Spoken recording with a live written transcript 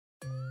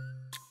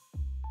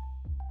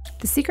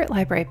The Secret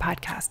Library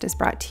Podcast is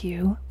brought to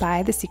you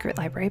by the Secret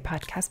Library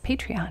Podcast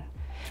Patreon.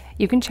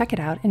 You can check it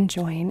out and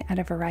join at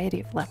a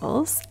variety of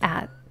levels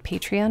at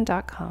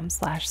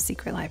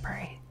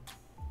patreon.com/secretlibrary.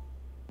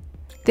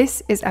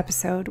 This is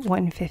episode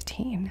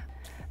 115.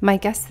 My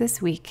guest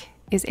this week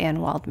is Anne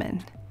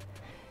Waldman.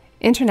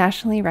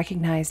 Internationally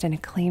recognized and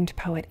acclaimed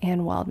poet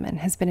Anne Waldman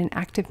has been an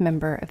active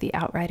member of the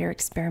Outrider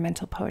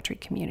experimental poetry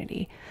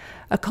community,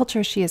 a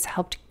culture she has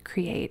helped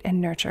create and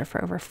nurture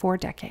for over 4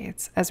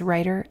 decades as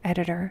writer,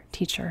 editor,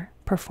 teacher,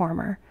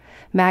 performer,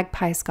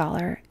 magpie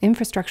scholar,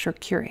 infrastructure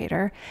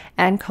curator,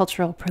 and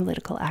cultural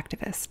political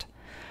activist.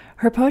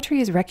 Her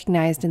poetry is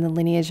recognized in the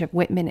lineage of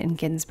Whitman and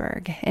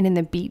Ginsberg and in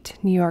the Beat,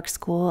 New York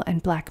School,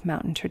 and Black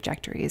Mountain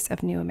trajectories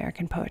of New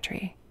American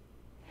poetry.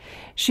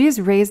 She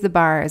has raised the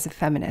bar as a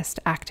feminist,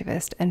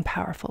 activist, and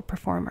powerful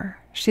performer.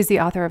 She's the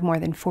author of more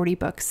than 40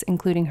 books,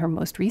 including her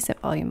most recent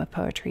volume of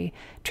poetry,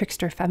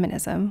 Trickster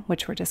Feminism,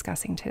 which we're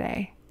discussing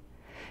today.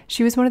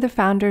 She was one of the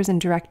founders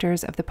and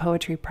directors of the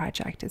Poetry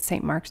Project at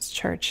St. Mark's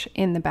Church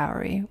in the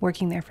Bowery,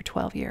 working there for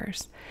 12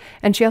 years.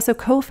 And she also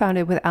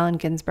co-founded with Allen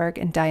Ginsberg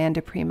and Diane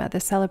DePrima the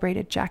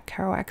celebrated Jack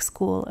Kerouac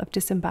School of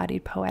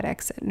Disembodied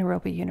Poetics at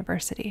Naropa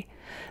University,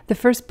 the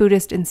first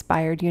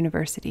Buddhist-inspired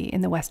university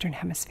in the Western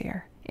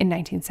Hemisphere, in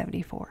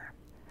 1974.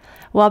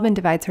 Waldman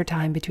divides her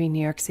time between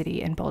New York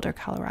City and Boulder,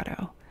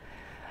 Colorado.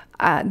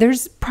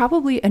 There's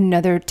probably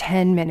another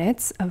 10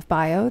 minutes of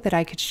bio that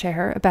I could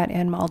share about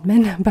Anne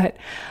Waldman, but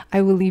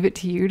I will leave it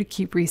to you to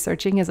keep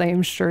researching, as I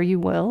am sure you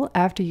will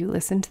after you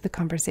listen to the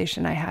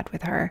conversation I had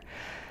with her.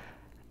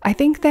 I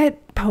think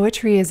that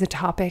poetry is a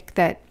topic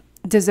that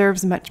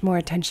deserves much more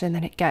attention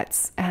than it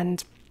gets,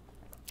 and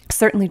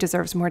certainly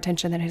deserves more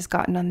attention than it has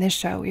gotten on this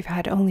show. We've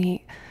had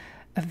only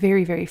a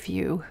very, very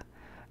few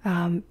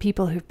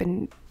people who've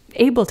been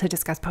able to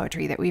discuss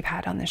poetry that we've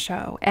had on the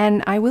show.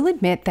 And I will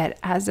admit that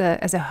as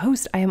a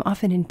host, I am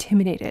often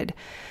intimidated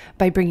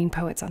by bringing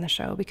poets on the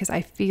show because I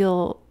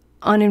feel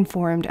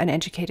uninformed,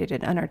 uneducated,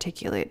 and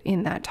unarticulate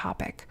in that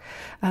topic.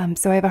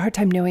 So I have a hard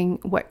time knowing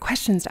what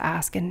questions to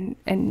ask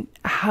and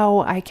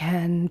how I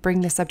can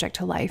bring the subject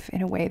to life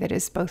in a way that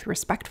is both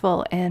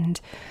respectful and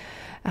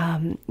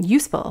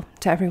useful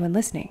to everyone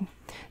listening.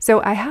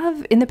 So I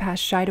have in the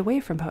past shied away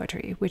from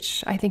poetry,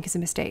 which I think is a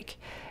mistake.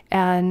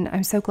 And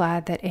I'm so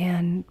glad that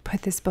Anne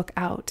put this book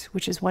out,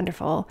 which is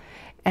wonderful,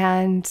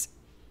 and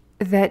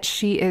that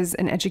she is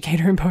an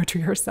educator in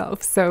poetry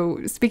herself.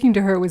 So speaking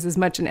to her was as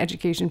much an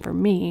education for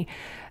me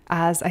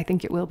as I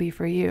think it will be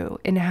for you,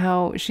 in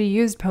how she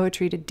used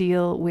poetry to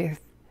deal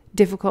with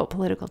difficult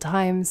political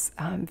times,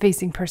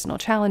 facing personal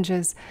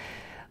challenges,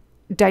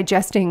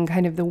 digesting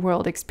kind of the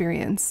world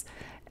experience.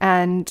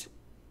 And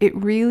it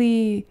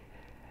really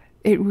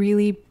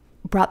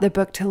brought the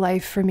book to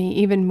life for me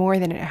even more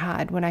than it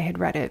had when I had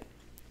read it.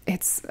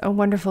 It's a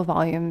wonderful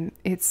volume.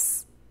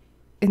 It's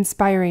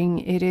inspiring.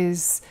 It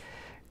is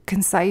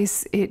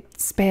concise.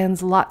 It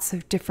spans lots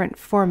of different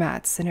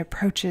formats and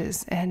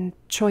approaches and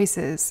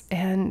choices.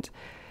 And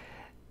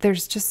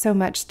there's just so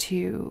much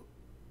to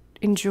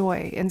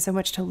enjoy and so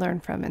much to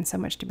learn from and so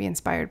much to be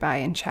inspired by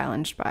and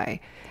challenged by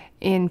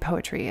in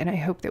poetry. And I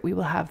hope that we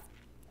will have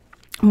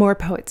more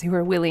poets who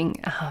are willing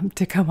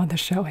to come on the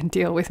show and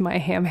deal with my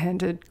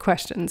ham-handed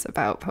questions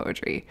about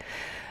poetry.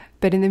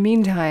 But in the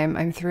meantime,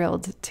 I'm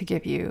thrilled to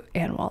give you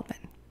Anne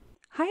Waldman.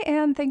 Hi,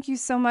 Anne. Thank you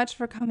so much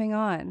for coming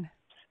on.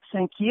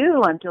 Thank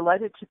you. I'm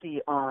delighted to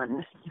be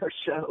on your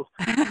show.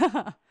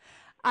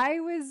 I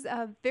was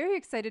very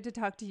excited to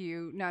talk to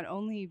you, not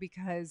only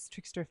because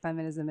Trickster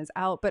Feminism is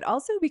out, but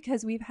also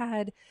because we've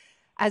had,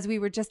 as we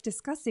were just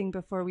discussing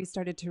before we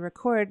started to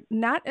record,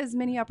 not as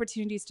many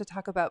opportunities to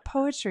talk about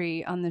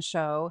poetry on the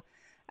show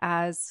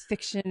as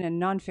fiction and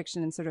nonfiction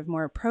and sort of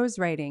more prose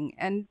writing.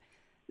 And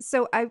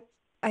so I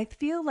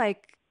feel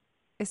like,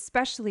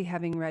 especially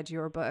having read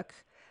your book,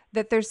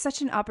 that there's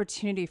such an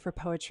opportunity for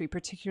poetry,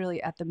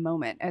 particularly at the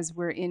moment, as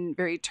we're in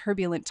very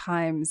turbulent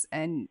times.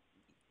 And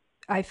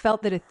I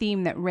felt that a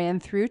theme that ran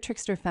through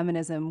Trickster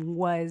Feminism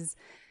was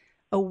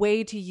a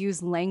way to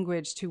use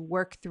language to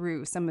work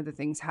through some of the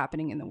things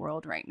happening in the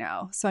world right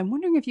now. So I'm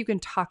wondering if you can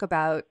talk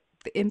about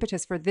the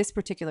impetus for this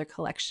particular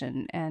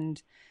collection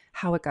and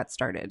how it got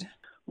started.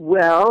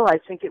 Well, I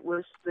think it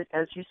was,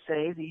 as you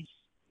say, these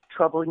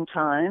troubling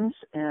times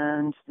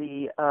and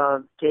the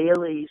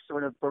daily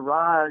sort of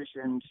barrage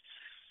and,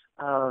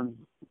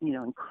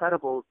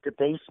 incredible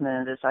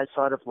debasement, as I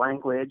thought of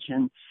language.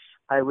 And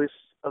I was,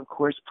 of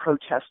course,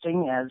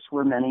 protesting, as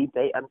were many.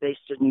 I'm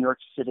based in New York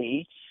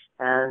City.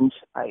 And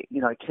I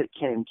can't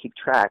even keep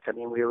track. I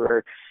mean, we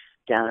were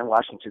down in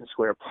Washington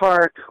Square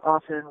Park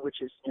often,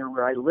 which is near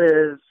where I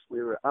live.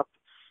 We were up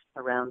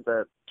around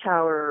the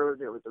tower.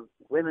 There were the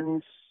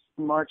women's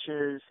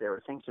marches. There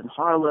were things in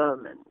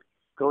Harlem and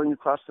going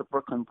across the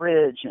Brooklyn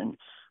Bridge. And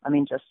I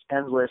mean, just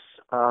endless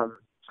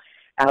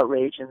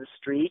outrage in the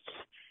streets.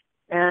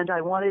 And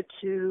I wanted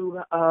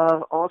to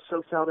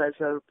also felt as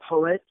a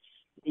poet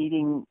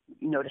needing,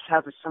 to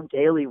have some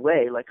daily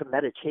way, like a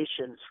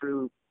meditation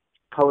through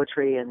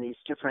poetry and these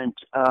different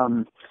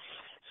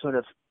sort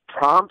of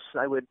prompts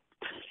I would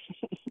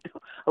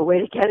a way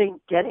to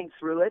getting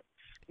through it,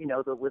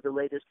 with the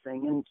latest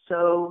thing. And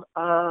so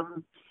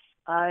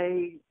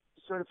I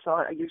sort of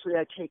thought, usually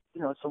I take,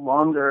 it's a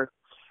longer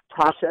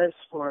process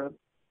for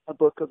a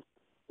book of,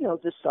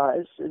 this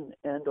size,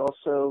 and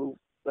also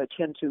I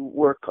tend to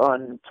work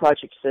on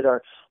projects that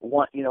are a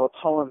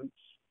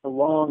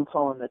long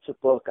poem that's a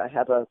book. I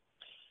have a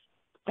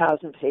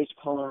 1,000-page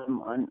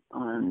poem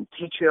on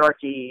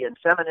patriarchy and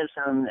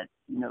feminism that,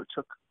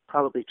 took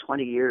probably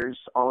 20 years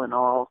all in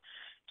all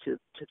to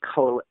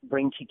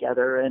bring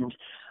together. And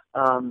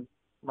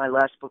my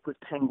last book with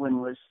Penguin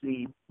was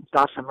the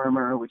Gotha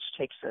Murmur, which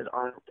takes it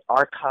on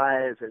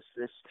archive as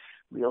this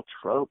real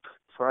trope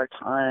for our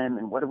time,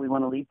 and what do we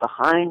want to leave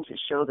behind to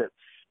show that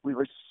we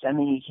were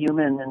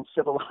semi-human and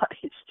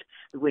civilized.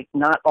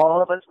 Not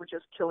all of us were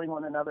just killing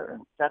one another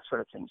and that sort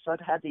of thing. So I've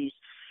had these,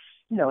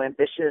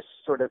 ambitious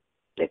sort of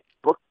big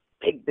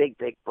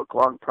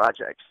book-long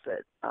projects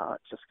that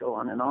just go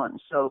on and on.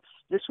 So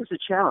this was a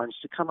challenge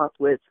to come up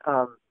with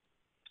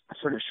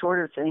sort of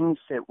shorter things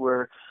that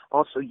were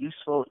also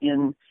useful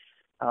in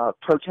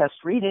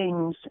protest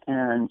readings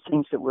and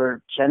things that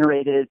were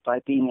generated by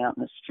being out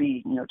in the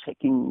street,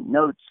 taking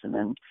notes and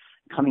then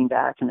coming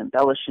back and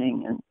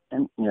embellishing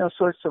and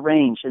so it's a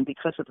range. And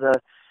because of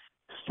the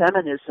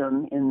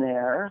feminism in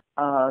there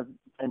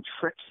and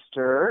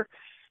trickster,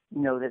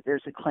 that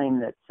there's a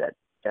claim that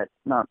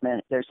not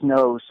many, there's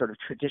no sort of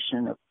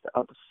tradition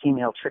of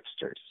female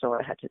tricksters. So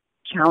I had to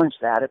challenge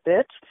that a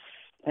bit.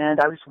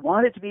 And I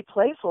wanted to be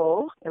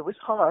playful. It was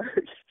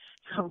hard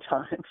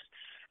sometimes.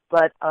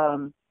 But,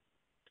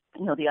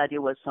 the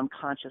idea was some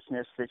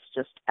consciousness that's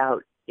just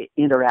out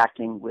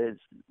interacting with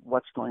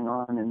what's going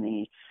on in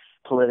the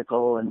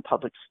political and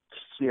public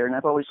sphere. And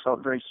I've always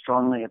felt very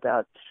strongly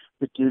about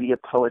the duty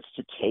of poets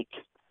to take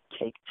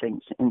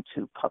things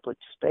into public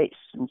space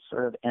and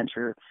sort of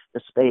enter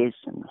the space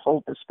and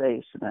hold the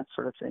space and that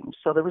sort of thing.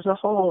 So there was a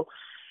whole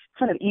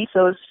kind of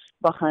ethos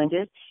behind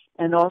it,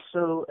 and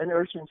also an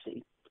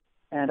urgency.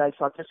 And I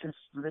thought, this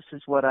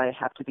is what I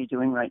have to be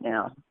doing right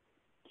now.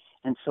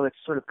 And so it's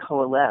sort of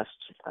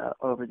coalesced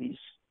over this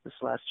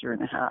last year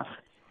and a half.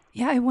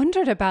 Yeah, I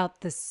wondered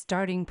about the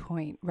starting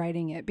point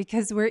writing it,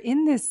 because we're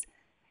in this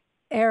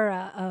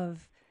era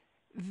of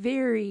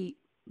very,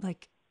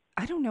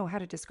 I don't know how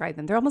to describe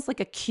them. They're almost like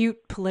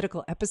acute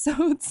political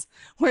episodes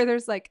where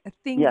there's like a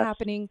thing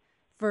happening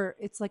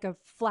it's like a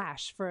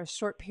flash for a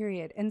short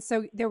period. And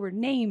so there were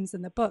names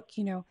in the book,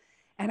 and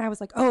I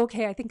was like, oh,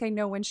 okay, I think I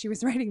know when she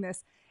was writing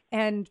this.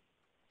 And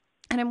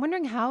I'm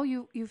wondering how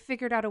you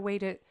figured out a way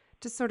to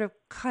sort of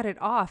cut it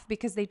off,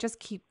 because they just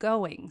keep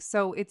going.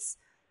 So it's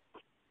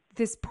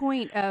this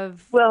point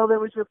of... Well, there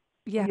was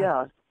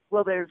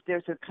Well, there's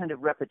a kind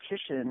of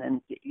repetition,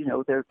 and,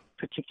 there are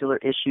particular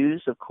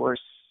issues, of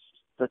course,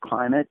 the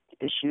climate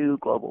issue,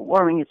 global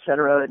warming, et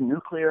cetera,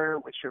 nuclear,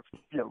 which are,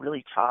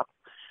 really top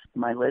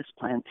my list.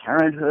 Planned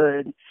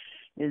Parenthood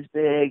is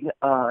big,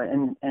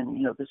 and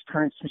this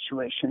current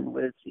situation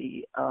with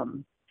the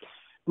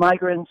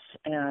migrants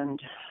and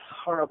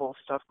horrible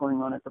stuff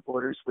going on at the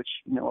borders, which,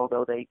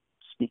 although they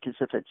speak as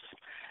if it's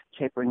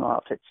tapering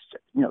off, it's,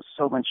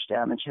 so much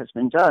damage has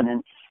been done.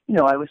 And,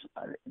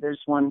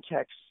 there's one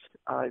text,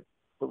 I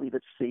believe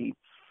it's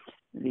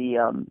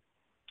the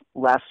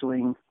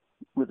lassoing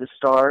with the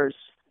stars,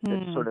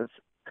 that sort of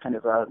kind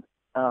of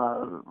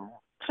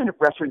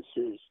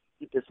references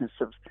the business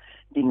of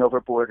being over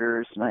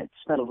borders. And I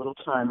spent a little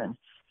time in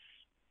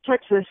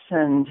Texas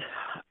and,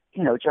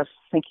 just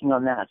thinking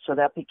on that. So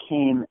that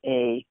became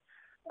a,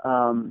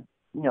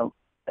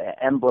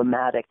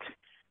 emblematic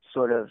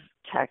sort of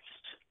text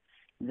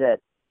that,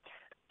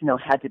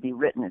 had to be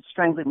written. It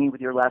Strangling Me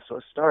with Your Lasso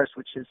of Stars,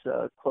 which is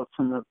a quote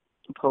from the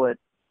poet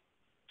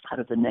out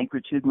of the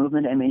Negritude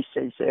movement, Aimé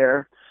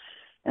Césaire.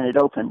 And it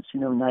opens,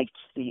 Night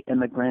the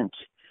Immigrant.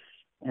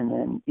 And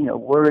then,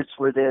 words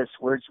were this,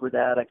 words were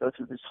that. I go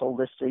through this whole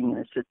listing, and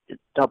it's a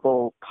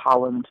double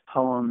columned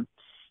poem.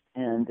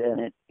 And then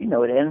it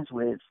ends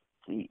with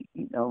the,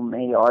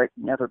 may art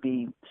never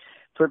be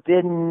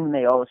forbidden,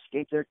 may all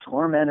escape their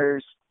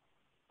tormentors,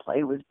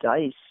 play with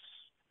dice,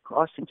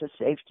 crossing to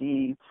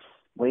safety,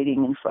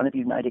 waiting in front of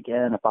you night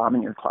again, a bomb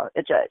in your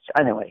closet.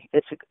 Anyway,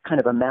 it's a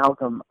kind of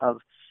amalgam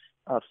of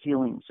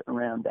feelings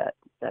around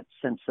that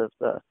sense of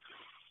the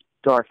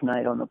dark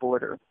night on the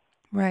border.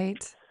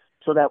 Right.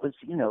 So that was,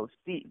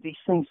 these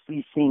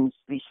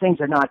things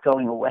are not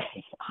going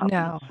away,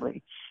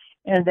 obviously.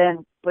 No. And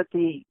then, but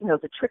the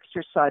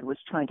trickster side was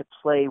trying to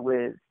play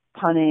with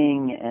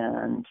punning,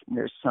 and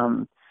there's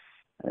some,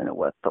 I don't know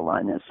what the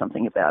line is,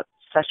 something about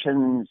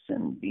sessions,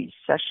 and these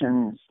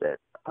sessions that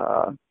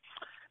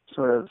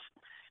sort of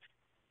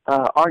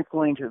aren't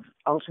going to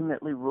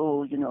ultimately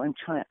rule.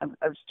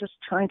 I was just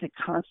trying to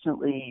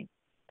constantly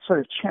sort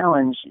of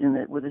challenge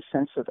with a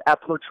sense of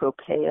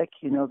apotropaic,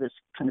 this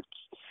kind of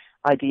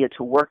idea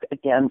to work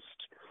against,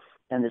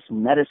 and this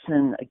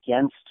medicine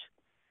against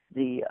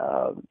the,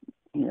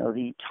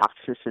 the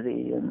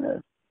toxicity and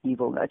the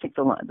evil. I think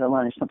the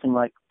line is something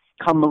like,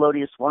 "Come,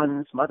 melodious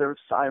ones, mother of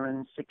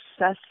sirens,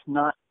 success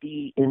not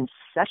be in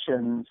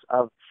sessions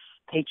of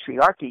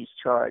patriarchy's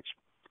charge.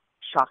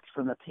 shocked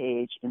from the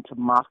page into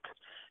mock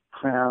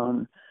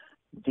crown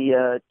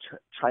via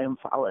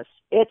triumphalis.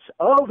 It's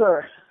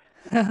over.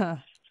 So,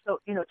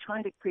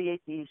 trying to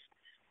create these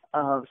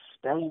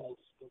spells,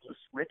 these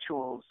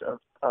rituals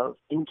of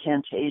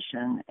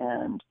incantation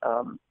and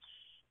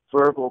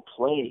verbal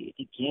play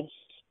against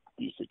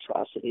these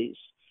atrocities.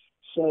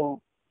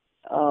 So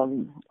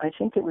I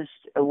think it was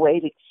a way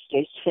to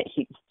stay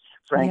sane,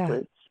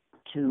 frankly,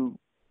 to,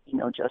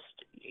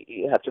 just,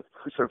 you have to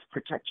sort of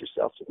protect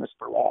yourself from this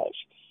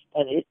barrage.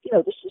 And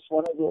this is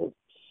one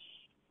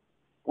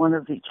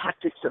of the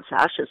tactics of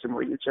fascism,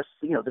 where you just,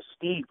 the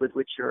speed with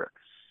which you're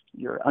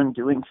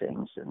undoing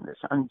things, and this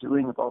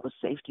undoing of all the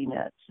safety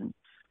nets and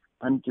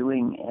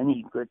undoing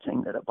any good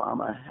thing that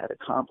Obama had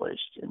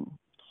accomplished and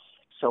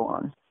so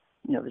on.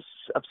 This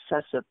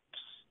obsessive,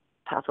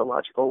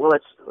 pathological, well,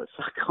 let's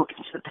not go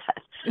into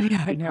that.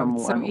 Yeah, I know.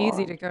 It's so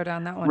easy to go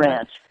down that one.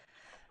 Rant.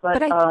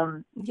 But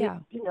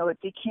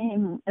it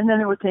became, and then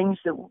there were things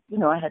that,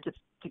 I had to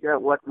figure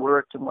out what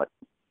worked and what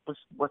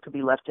could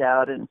be left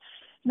out. And,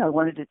 I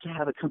wanted it to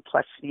have a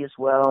complexity as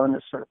well, and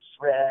a sort of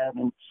thread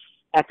and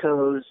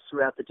echoes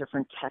throughout the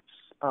different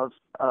texts of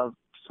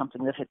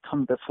something that had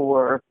come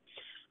before.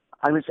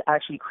 I was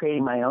actually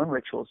creating my own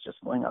rituals,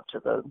 just going up to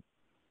the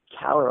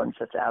tower on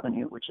Fifth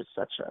Avenue, which is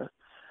such an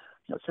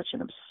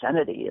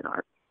obscenity in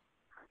our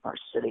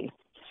city,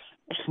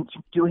 and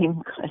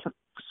doing kind of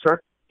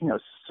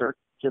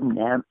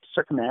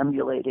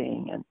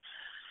circumambulating and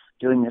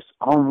doing this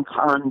Om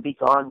Khan be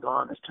gone,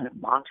 gone, this kind of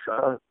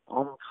mantra,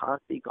 Om Khan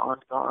be gone,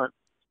 gone,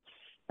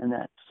 and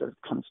that sort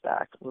of comes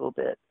back a little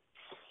bit.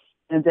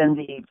 And then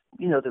the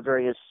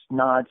various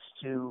nods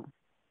to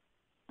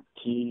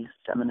key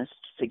feminist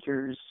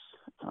figures,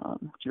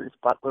 Judith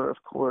Butler,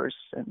 of course,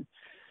 and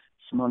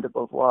Simone de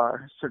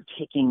Beauvoir, sort of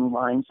taking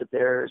lines of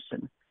theirs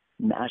and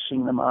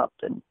mashing them up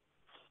and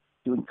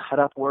doing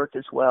cut-up work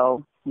as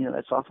well.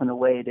 That's often a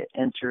way to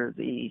enter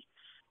the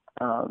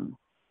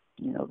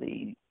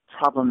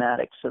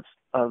problematics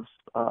of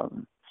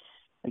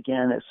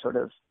again, a sort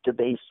of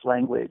debased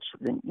language,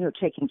 and,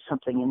 taking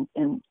something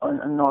and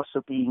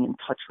also being in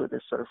touch with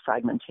this sort of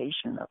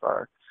fragmentation of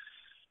our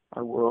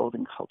world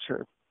and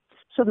culture.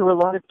 So there were a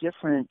lot of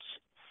different,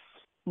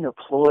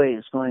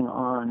 ploys going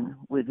on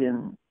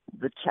within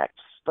the text,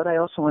 but I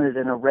also wanted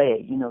an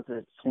array,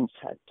 that things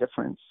had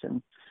difference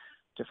and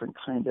different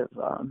kind of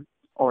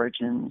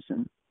origins.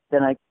 And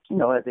then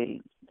the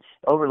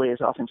overlay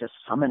is often just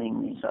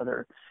summoning these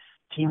other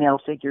female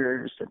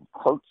figures and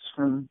quotes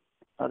from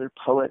other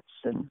poets,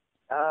 and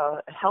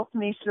helped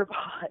me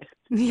survive.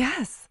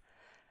 Yes.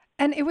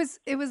 And it was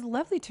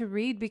lovely to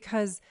read,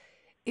 because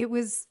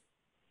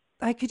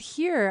I could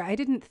hear, I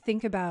didn't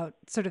think about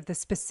sort of the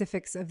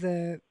specifics of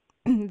the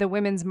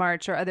Women's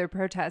March or other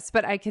protests,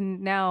 but I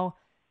can now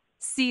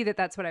see that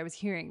that's what I was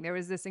hearing. There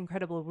was this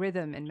incredible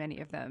rhythm in many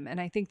of them, and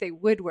I think they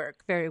would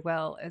work very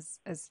well as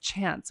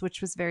chants,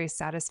 which was very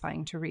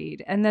satisfying to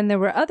read. And then there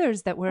were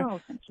others that were,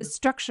 the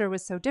structure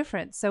was so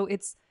different. So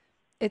it's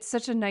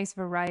such a nice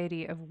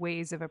variety of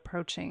ways of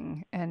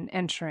approaching and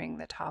entering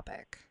the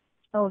topic.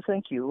 Oh,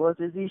 thank you. Well,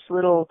 there's these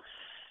little,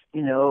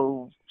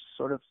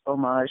 sort of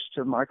homage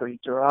to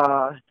Marguerite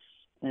Duras,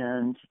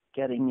 and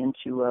getting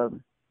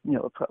into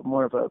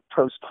more of a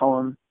prose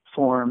poem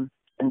form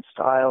and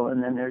style.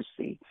 And then there's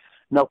the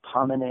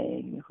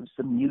Melpomene, who's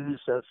the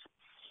muse of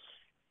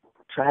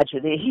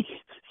tragedy,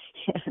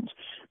 and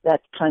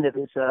that kind of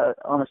is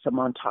almost a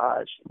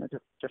montage.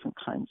 Different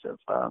kinds of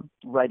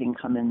writing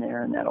come in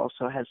there, and that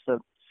also has the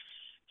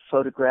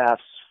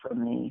photographs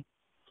from the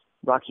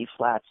Rocky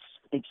Flats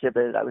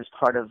exhibit. I was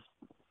part of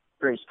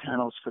various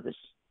panels for this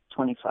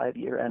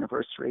 25-year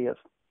anniversary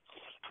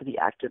for the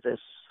activists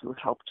who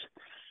helped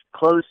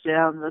close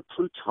down the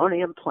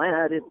plutonium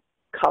plant in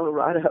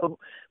Colorado,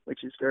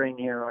 which is very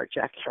near our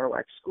Jack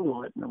Kerouac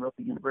School at Naropa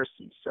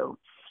University. So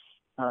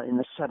in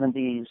the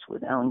 70s,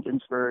 with Allen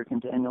Ginsberg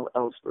and Daniel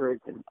Ellsberg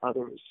and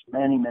others,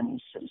 many,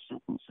 many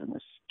citizens in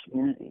this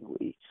community,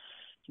 we,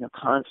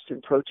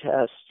 constant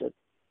protests,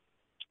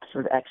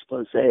 sort of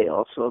expose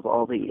also of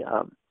all the,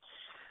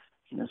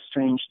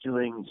 strange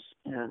doings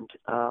and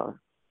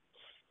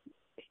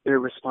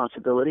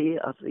irresponsibility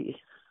of the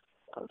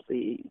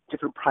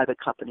different private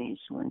companies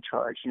who were in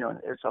charge.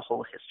 There's a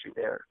whole history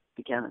there.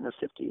 Began in the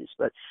 50s,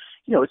 but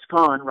it's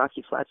gone.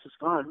 Rocky Flats is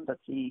gone, but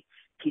the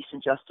Peace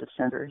and Justice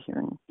Center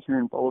here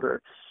in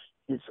Boulder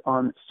is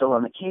still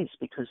on the case,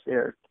 because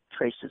there are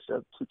traces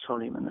of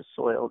plutonium in the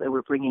soil. They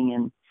were bringing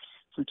in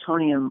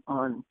plutonium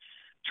on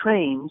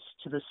trains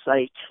to the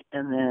site,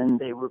 and then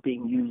they were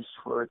being used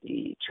for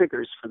the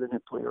triggers for the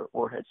nuclear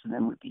warheads, and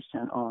then would be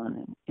sent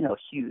on. And a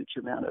huge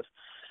amount of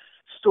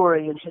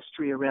story and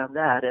history around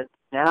that. And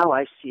now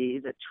I see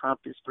that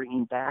Trump is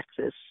bringing back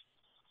this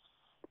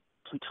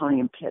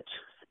plutonium pit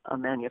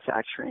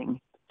manufacturing.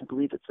 I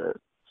believe it's a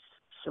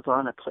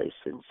Savannah place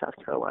in South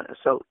Carolina.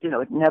 So,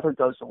 it never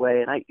goes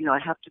away. And I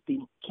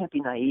can't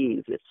be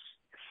naive.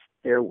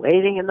 They're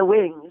waiting in the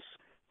wings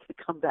to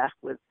come back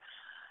with,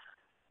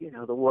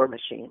 the war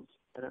machine.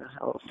 I don't know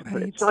how else to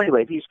put it. So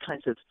anyway, these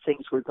kinds of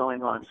things were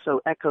going on.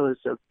 So echoes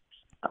of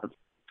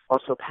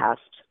also past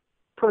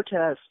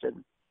protest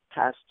and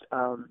past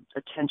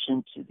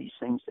attention to these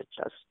things that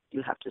just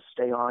you have to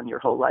stay on your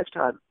whole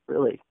lifetime,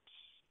 really,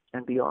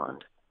 and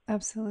beyond.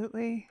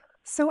 Absolutely.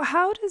 So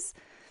how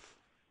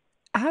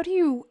do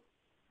you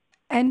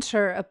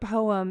enter a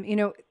poem?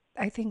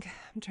 I think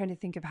I'm trying to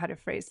think of how to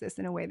phrase this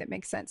in a way that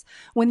makes sense.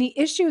 When the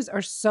issues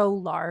are so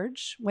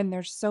large, when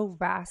they're so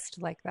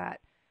vast like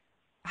that,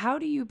 how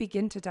do you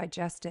begin to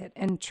digest it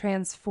and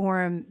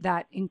transform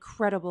that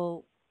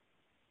incredible,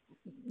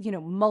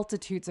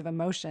 multitudes of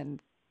emotion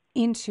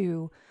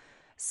into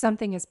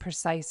something as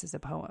precise as a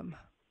poem?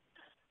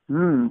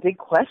 Big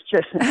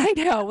question. I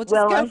know. We'll just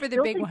go for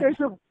the big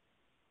one.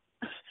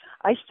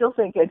 I still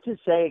think, and to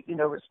say,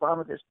 respond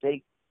with this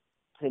big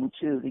thing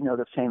too,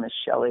 the famous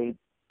Shelley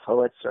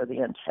poets are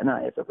the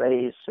antennae of the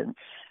race. And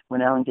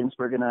when Allen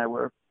Ginsberg and I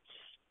were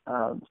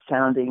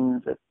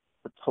founding the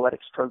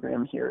poetics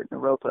program here at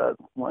Naropa,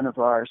 one of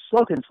our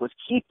slogans was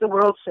 "Keep the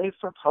world safe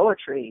for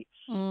poetry,"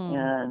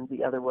 and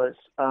the other was,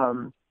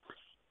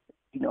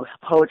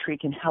 poetry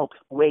can help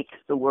wake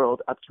the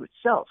world up to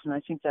itself. And I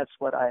think that's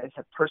what I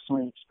have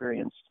personally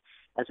experienced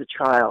as a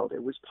child.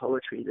 It was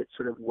poetry that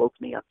sort of woke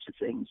me up to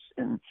things,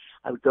 and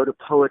I would go to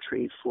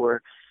poetry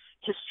for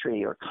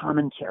history or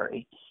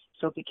commentary.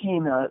 So it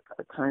became a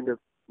kind of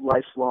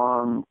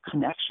lifelong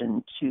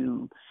connection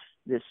to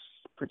this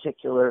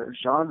particular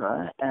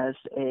genre as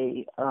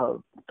a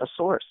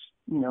source,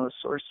 a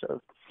source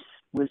of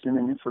wisdom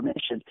and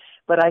information.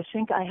 But I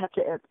think I have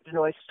to,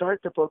 I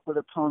start the book with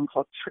a poem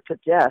called Trick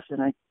of Death,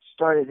 and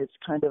it's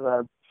kind of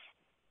an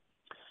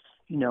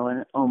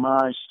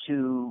homage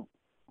to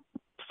a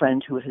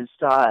friend who has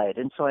died.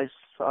 And so I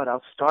thought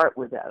I'll start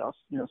with that. I'll,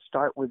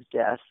 start with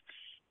death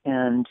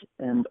and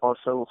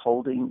also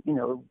holding,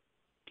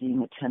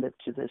 being attentive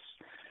to this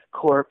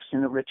corpse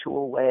in a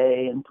ritual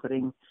way and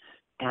putting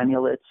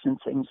amulets and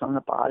things on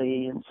the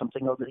body and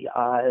something over the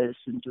eyes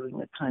and doing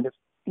a kind of,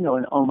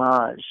 an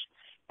homage.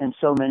 And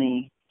so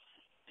many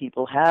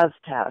people have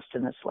passed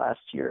in this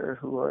last year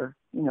who are,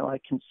 I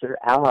consider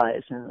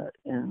allies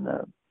in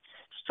the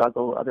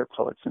struggle, other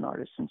poets and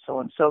artists and so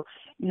on. So,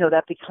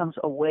 that becomes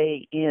a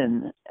way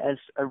in as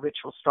a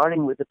ritual,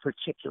 starting with the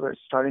particular,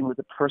 starting with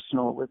the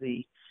personal, with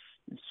the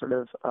sort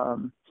of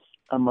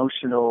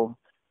emotional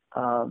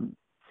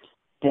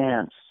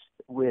dance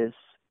with,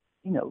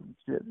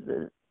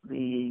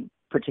 the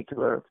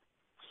particular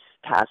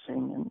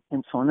passing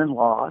and so on, and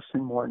loss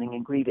and mourning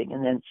and grieving.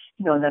 And then,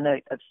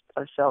 I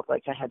felt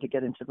like I had to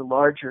get into the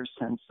larger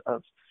sense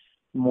of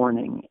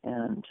mourning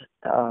and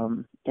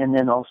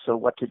then also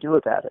what to do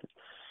about it.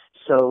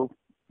 So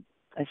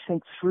I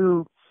think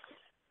through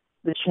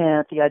the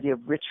chant, the idea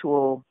of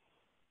ritual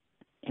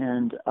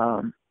and,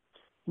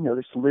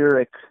 this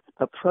lyric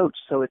approach.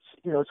 So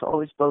it's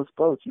always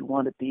both. You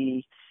want to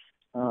be,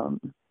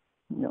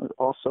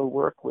 also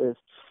work with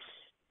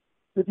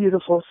the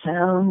beautiful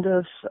sound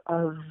of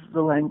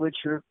the language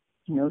you're,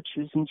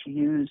 choosing to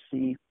use,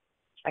 the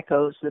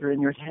echoes that are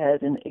in your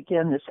head. And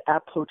again, this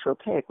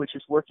apotropaic, which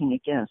is working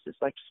against,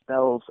 it's like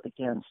spells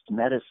against,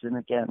 medicine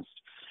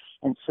against.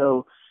 And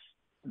so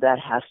that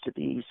has to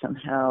be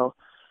somehow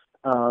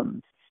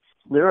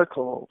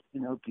lyrical,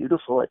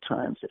 beautiful at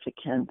times, if it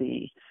can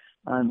be,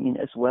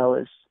 as well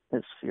as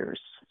fierce.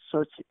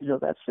 So it's,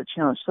 that's the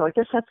challenge. So I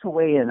guess that's the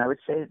way in. I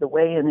would say the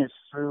way in is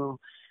through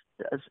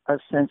a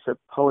sense of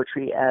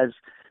poetry as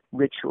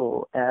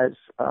ritual, as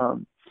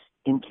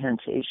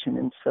incantation.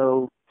 And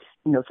so,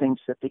 things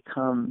that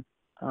become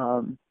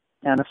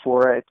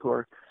anaphoric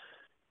or,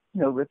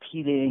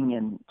 repeating,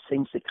 and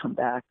things that come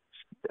back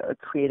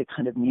create a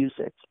kind of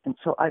music. And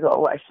so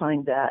I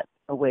find that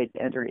a way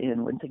to enter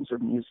in when things are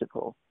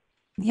musical.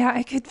 Yeah,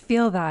 I could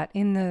feel that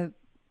in the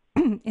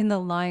in the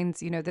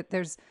lines, that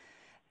there's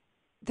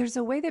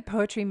a way that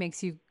poetry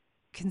makes you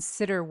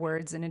consider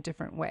words in a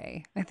different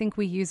way. I think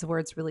we use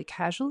words really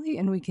casually,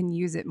 and we can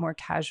use it more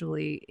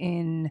casually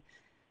in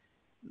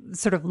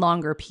sort of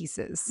longer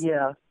pieces.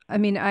 Yeah. I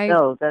mean,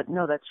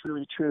 that's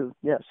really true.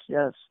 Yes.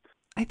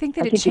 I think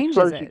that it changes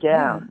slows you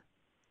down. Yeah.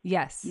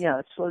 Yes. Yeah,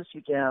 it slows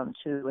you down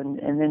too. And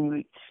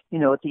then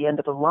at the end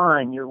of a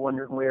line, you're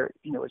wondering where,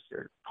 is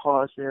there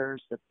pause there,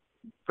 is the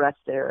breath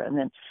there, and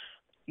then,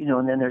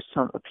 and then there's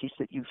a piece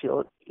that you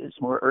feel is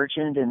more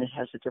urgent and it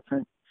has a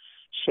different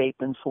shape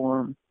and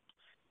form.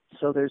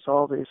 So there's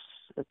all this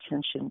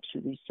attention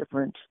to these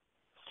different,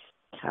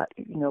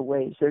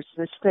 ways. There's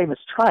this famous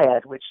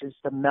triad, which is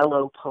the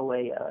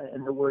melopoeia,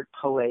 and the word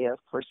poeia, of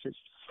course, is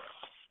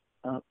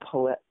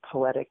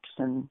poetics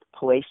and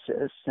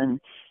poesis, and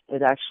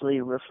it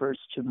actually refers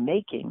to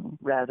making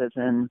rather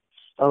than,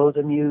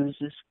 the muse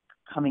is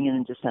coming in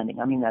and descending.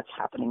 I mean, that's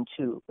happening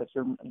too, but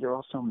you're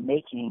also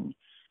making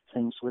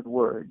things with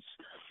words.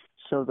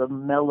 So the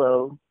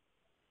melopoeia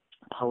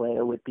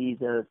would be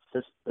the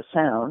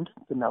sound,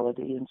 the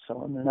melody, and so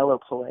on, the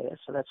melopoeia.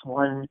 So that's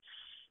one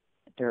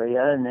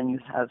area. And then you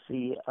have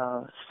the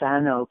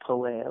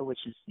phanopoeia,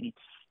 which is the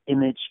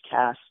image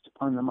cast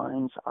on the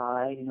mind's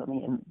eye,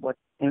 what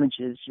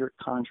images you're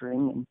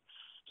conjuring and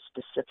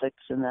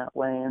specifics in that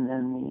way. And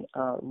then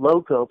the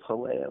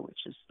logopoeia,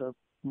 which is the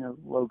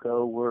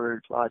logo,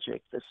 word,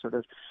 logic, this sort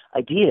of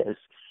ideas.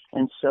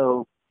 And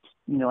so,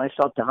 I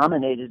felt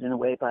dominated in a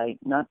way by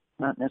not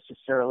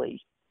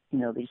necessarily,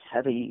 these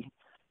heavy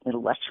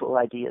intellectual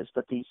ideas,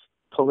 but these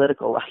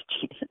political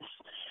ideas,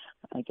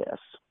 I guess,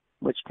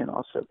 which can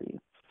also be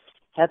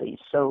heavy.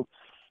 So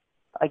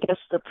I guess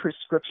the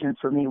prescription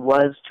for me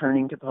was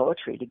turning to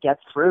poetry to get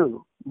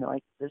through.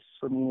 This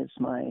for me is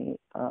my,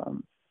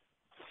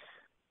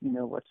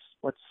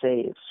 what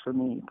saves for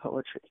me.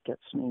 Poetry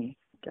gets me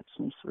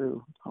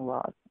through a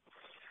lot.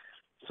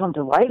 So I'm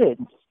delighted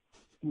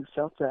you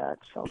felt that,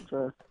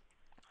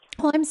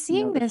 Well, I'm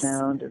seeing the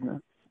sound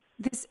and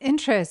this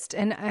interest,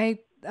 and I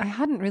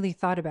hadn't really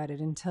thought about it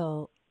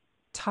until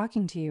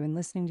talking to you and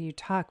listening to you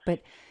talk,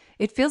 but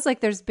it feels like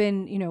there's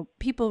been,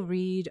 people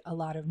read a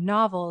lot of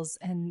novels,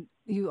 and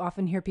you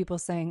often hear people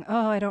saying,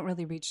 oh, I don't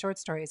really read short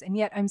stories. And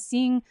yet I'm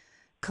seeing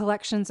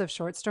collections of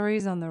short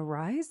stories on the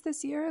rise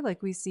this year.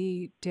 Like we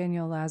see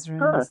Daniel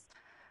Lazarin's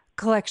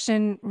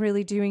collection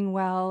really doing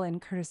well,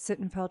 and Curtis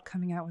Sittenfeld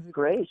coming out with a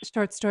great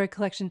short story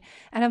collection.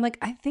 And I'm like,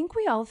 I think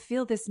we all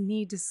feel this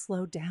need to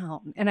slow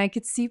down. And I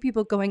could see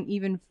people going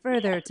even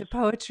further to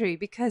poetry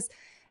because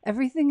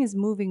everything is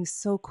moving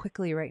so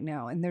quickly right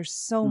now. And there's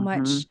so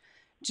much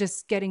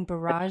just getting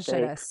barraged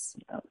at us.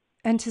 Yeah.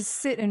 And to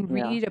sit and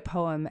read a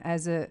poem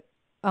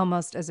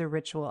almost as a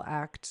ritual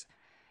act,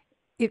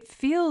 it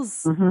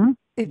feels,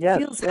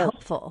 feels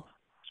helpful.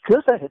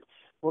 Good.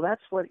 Well, that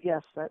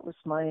was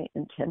my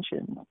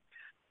intention,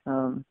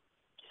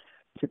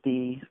 to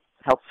be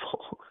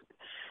helpful.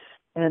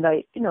 And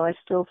I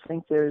still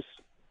think there's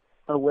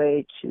a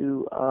way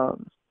to,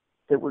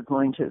 that we're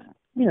going to,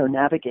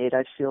 navigate.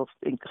 I feel,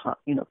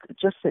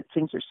 just that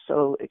things are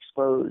so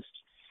exposed.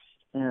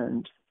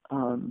 And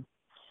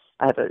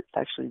I have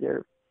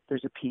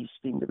there's a piece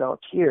being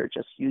developed here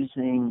just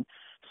using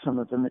some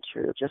of the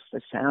material, just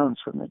the sounds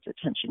from the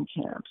detention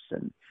camps.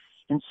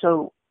 And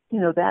so,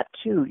 that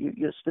too,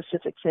 you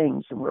specific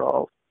things, and we're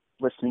all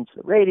listening to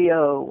the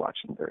radio,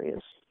 watching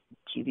various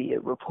TV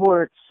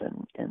reports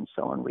and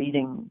so on,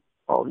 reading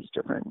all these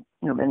different,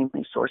 many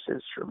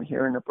sources from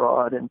here and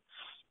abroad. And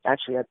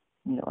actually, I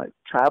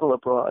travel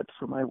abroad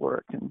for my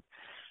work and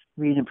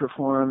read and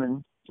perform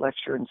and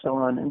lecture and so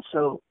on. And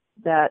so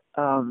that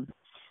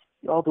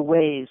all the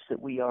ways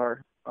that we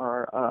are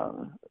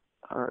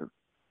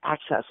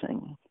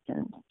accessing,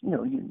 and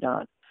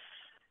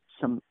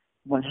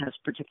one has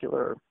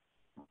particular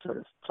sort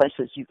of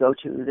places you go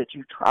to that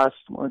you trust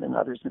more than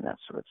others and that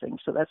sort of thing.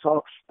 So that's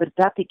all. But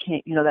that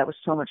became, that was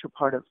so much a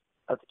part of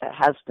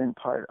has been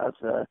part of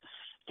the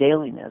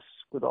dailiness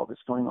with all this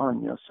going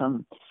on.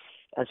 Some,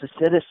 as a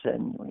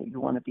citizen, you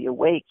want to be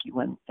awake.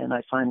 And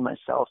I find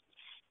myself,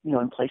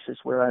 in places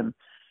where I'm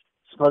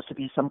supposed to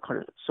be some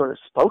sort of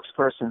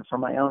spokesperson for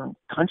my own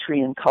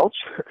country and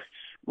culture,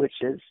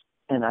 which is,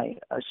 and I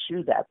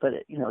eschew that, but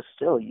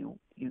still you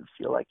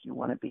feel like you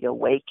want to be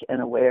awake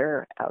and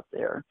aware out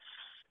there.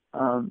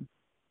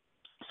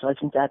 So I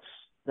think that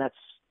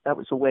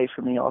was a way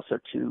for me also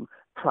to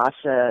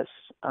process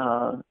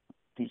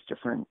these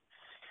different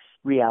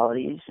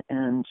realities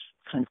and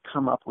kind of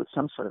come up with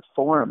some sort of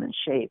form and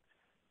shape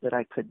that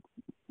I could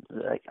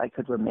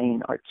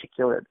remain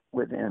articulate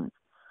within.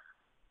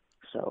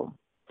 So,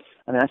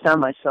 I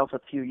found myself a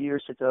few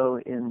years ago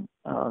in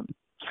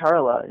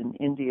Kerala in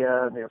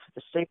India, there for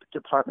the State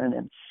Department,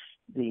 and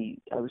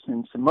I was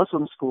in some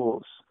Muslim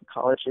schools,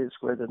 colleges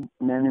where the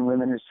men and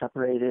women are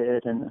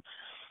separated, and the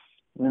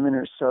women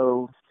are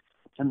so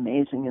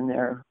amazing in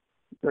their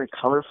very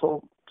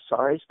colorful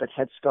saris, but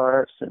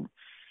headscarves, and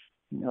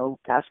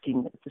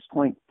asking, at this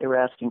point they were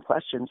asking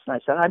questions, and I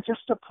said, I'm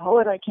just a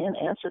poet, I can't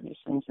answer these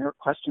things. There were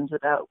questions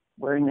about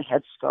wearing the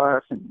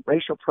headscarf and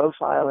racial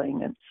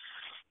profiling,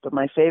 but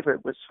my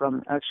favorite was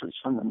from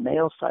the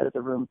male side of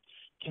the room.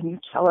 Can you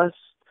tell us,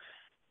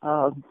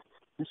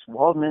 Miss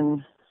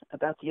Waldman,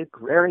 about the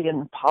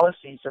agrarian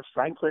policies of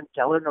Franklin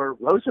Delano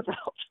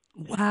Roosevelt?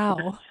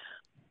 Wow.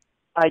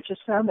 I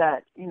just found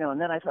that, and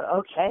then I thought,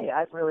 okay,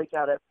 I've really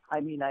got to, I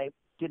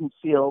didn't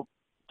feel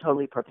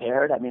totally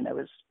prepared. I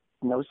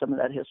know some of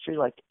that history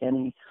like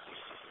any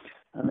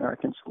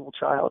American school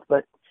child,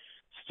 but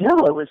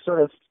still it was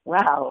sort of,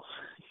 wow,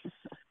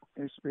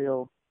 there's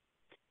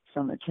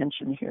some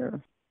attention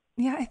here.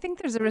 Yeah, I think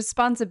there's a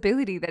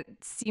responsibility that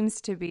seems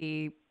to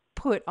be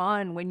put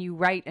on when you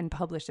write and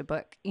publish a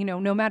book,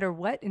 no matter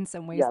what in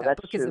some ways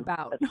that book is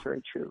about. That's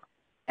very true.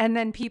 And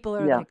then people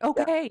are like,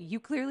 okay, you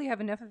clearly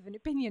have enough of an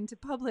opinion to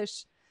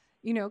publish,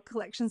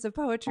 collections of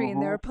poetry,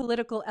 and there are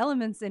political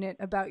elements in it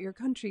about your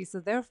country. So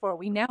therefore,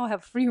 we now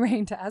have free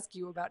reign to ask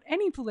you about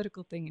any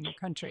political thing in your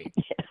country.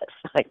 Yes,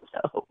 I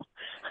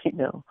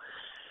know.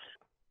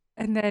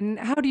 And then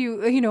how do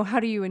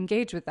you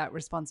engage with that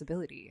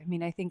responsibility?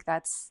 I think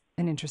that's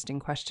an interesting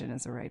question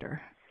as a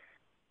writer.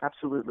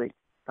 Absolutely.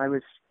 I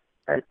was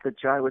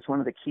one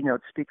of the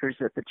keynote speakers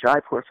at the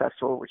Jaipur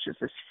Festival, which is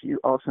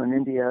also in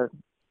India,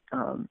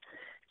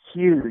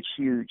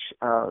 huge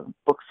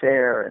book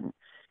fair, and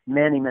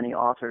many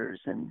authors,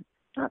 and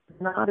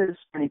not as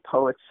many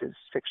poets as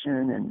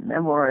fiction and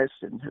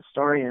memoirists and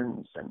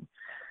historians and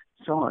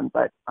so on.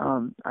 But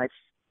I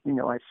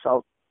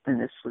felt, and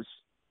this was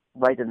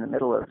right in the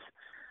middle of,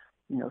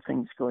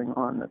 things going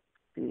on.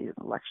 The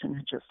election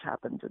had just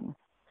happened, and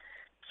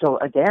so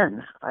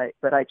again, I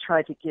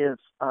tried to give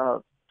a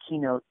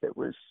keynote that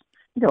was,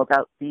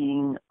 about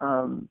being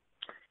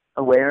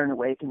aware and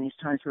awake in these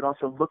times, but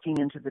also looking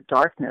into the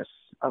darkness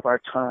of our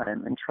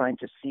time and trying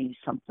to see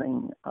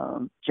something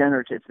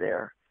generative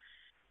there.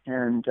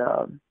 And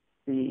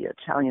the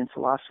Italian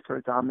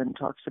philosopher Waldman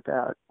talks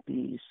about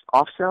these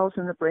off cells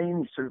in the brain,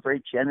 these sort of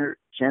very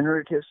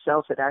generative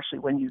cells that actually,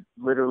 when you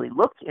literally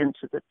look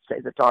into the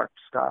dark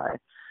sky,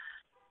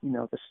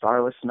 the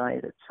starless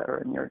night, et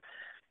cetera, and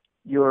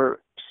you're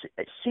sort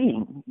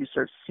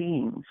of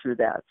seeing through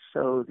that.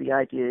 So the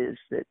idea is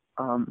that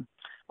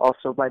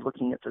also by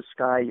looking at the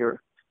sky,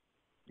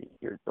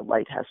 the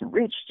light hasn't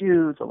reached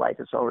you, the light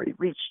has already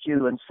reached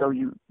you, and so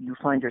you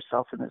find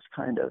yourself in this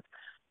kind of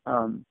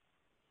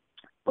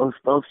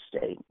both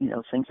state.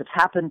 Things have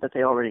happened, but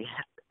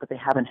they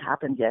haven't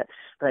happened yet.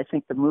 But I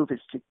think the move is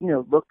to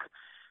look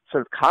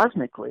sort of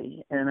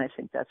cosmically, and I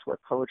think that's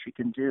what poetry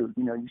can do.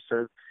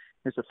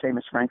 There's a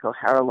famous Frank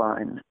O'Hara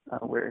line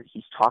where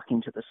he's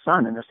talking to the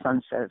sun, and the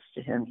sun says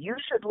to him, "You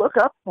should look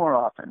up more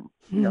often."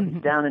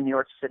 He's down in New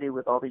York City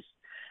with all these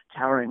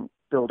towering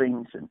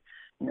buildings, and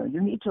you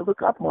need to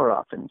look up more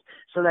often.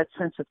 So that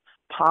sense of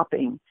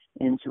popping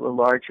into a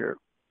larger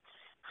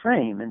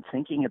frame and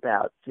thinking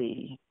about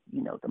the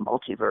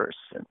multiverse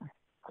and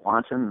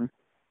quantum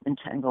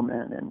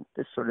entanglement and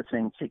this sort of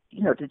thing,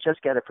 to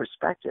just get a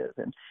perspective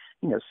and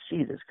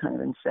see this kind of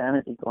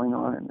insanity going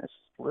on in this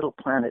little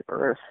planet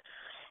Earth.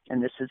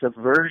 And this is a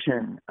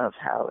version of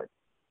how it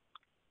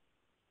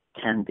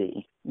can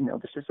be.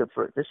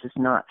 This is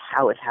not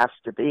how it has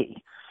to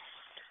be.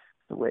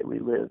 The way we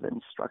live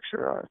and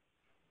structure our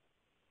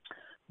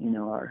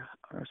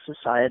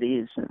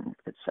societies and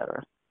et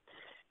cetera.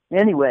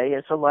 Anyway,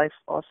 as a life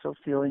also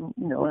feeling,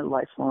 a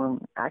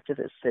lifelong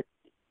activist, that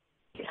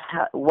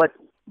what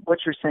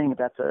you're saying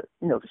about the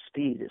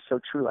speed is so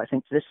true. I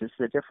think this is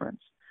the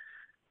difference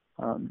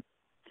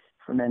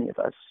for many of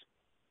us.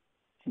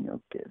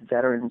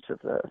 Veterans of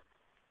the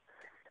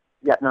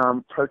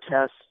Vietnam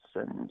protests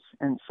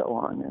and so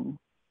on, and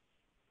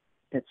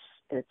it's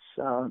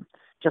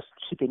just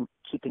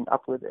keeping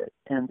up with it,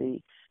 and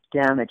the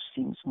damage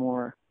seems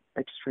more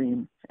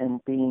extreme.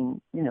 And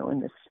being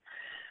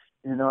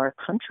in our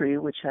country,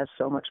 which has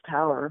so much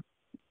power,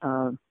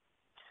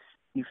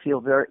 you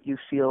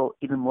feel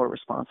even more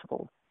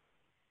responsible.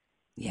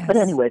 Yes. But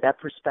anyway, that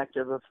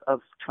perspective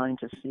of trying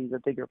to see the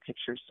bigger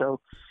picture. So,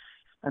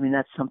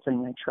 that's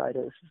something I try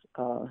to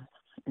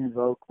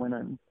invoke when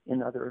I'm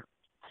in other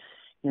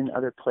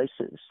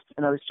places.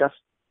 And I was just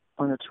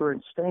on a tour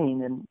in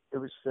Spain, and it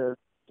was the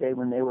day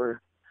when they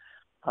were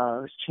it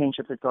was change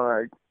of the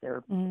guard.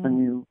 They're a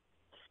new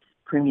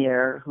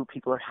premier who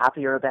people are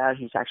happier about.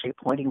 He's actually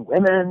appointing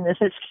women in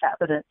his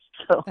cabinet.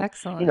 So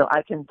excellent.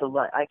 I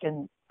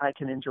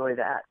can enjoy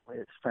that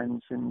with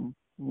friends in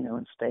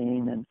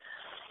Spain, and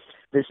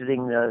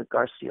visiting the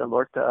Garcia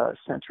Lorca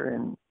Center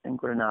in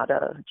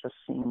Granada, just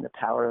seeing the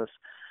power of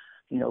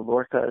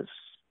Lorca's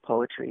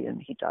poetry, and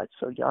he died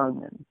so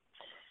young, and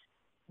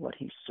what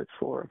he stood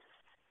for.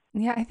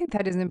 Yeah, I think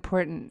that is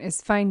important,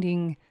 is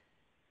finding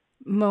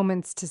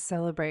moments to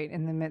celebrate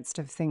in the midst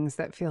of things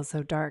that feel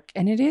so dark.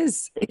 And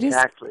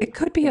it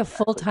could be a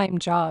full-time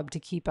job to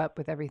keep up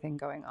with everything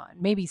going on,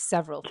 maybe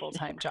several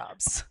full-time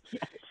jobs.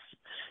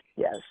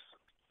 Yes.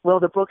 Well,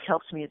 the book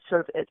helps me. It's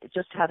sort of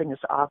just having this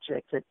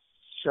object that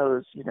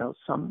shows,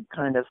 some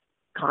kind of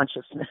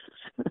consciousness.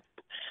 And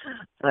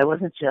I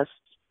wasn't just,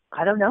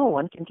 I don't know,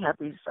 one can have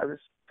these, I was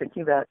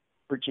thinking about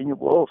Virginia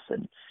Woolf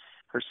and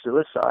her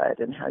suicide,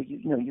 and how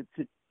you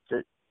could,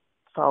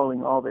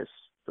 following all this,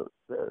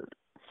 the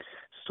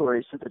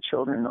stories of the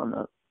children on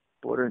the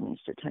border in these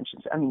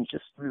detentions.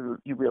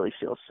 You really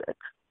feel sick.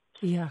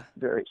 Yeah.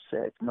 Very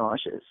sick,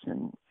 nauseous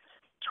and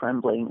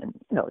trembling, and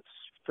it's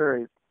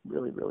very,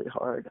 really, really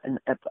hard. And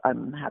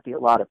I'm happy a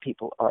lot of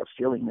people are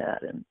feeling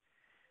that, and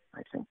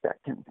I think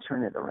that can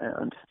turn it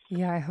around.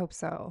 Yeah, I hope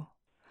so.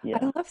 Yeah.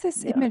 I love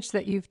this image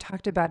that you've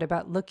talked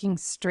about looking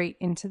straight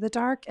into the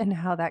dark and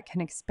how that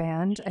can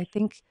expand. I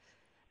think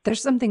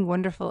there's something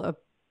wonderful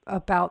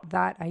about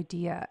that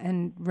idea,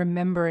 and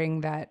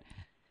remembering that,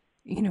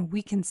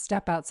 we can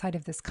step outside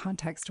of this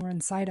context we're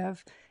inside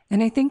of.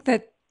 And I think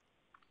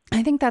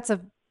that's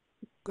a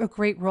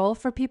great role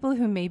for people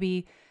who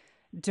maybe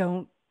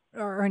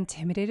are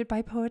intimidated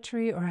by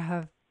poetry, or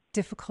have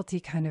difficulty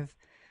kind of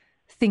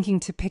thinking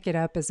to pick it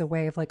up as a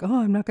way of like,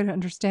 oh, I'm not going to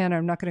understand, or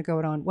I'm not going to go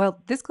it on.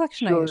 Well, this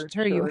collection, I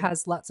assure you,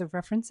 has lots of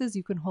references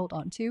you can hold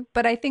on to.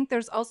 But I think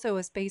there's also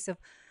a space of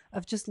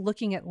just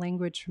looking at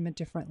language from a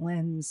different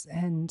lens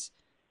and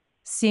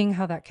seeing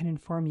how that can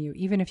inform you,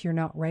 even if you're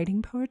not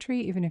writing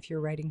poetry, even if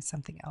you're writing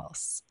something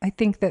else. I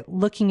think that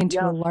looking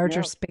into a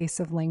larger space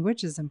of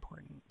language is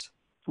important.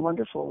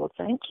 Wonderful. Well,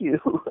 thank you.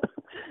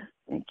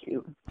 Thank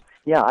you.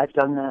 Yeah, I've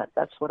done that.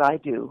 That's what I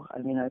do.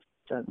 I've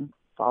done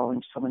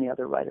following so many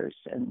other writers,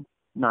 and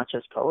not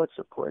just poets,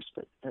 of course,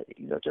 but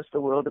just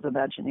the world of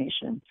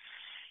imagination.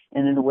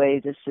 And in a way,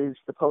 this is,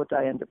 the poet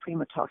Diane de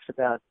Prima talks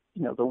about,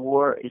 the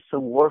war, it's the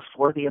war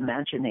for the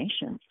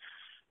imagination.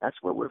 That's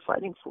what we're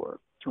fighting for,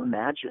 to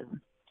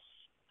imagine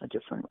a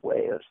different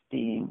way of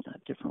being, a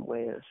different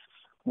way of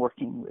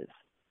working with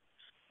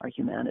our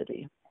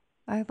humanity.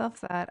 I love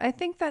that. I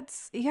think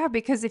that's,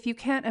 because if you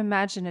can't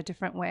imagine a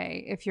different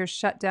way, if you're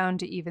shut down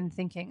to even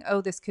thinking,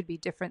 oh, this could be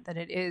different than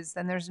it is,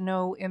 then there's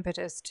no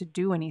impetus to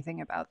do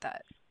anything about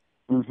that.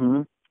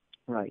 Mm-hmm.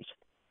 Right.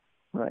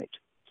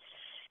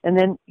 And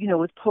then,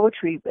 with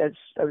poetry, as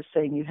I was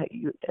saying,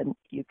 you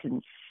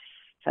can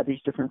have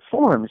these different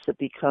forms that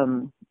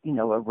become,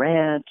 a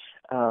rant,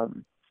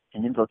 an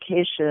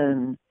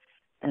invocation,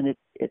 and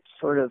it's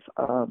sort of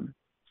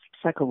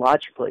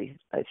psychologically,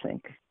 I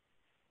think,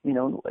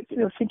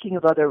 thinking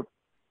of other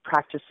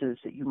practices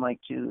that you might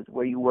do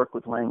where you work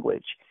with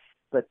language,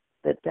 but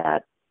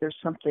that there's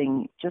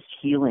something just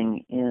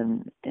healing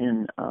in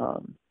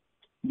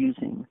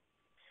using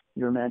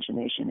your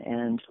imagination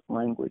and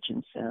language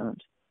and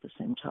sound at the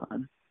same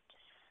time.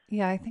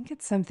 Yeah, I think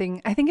it's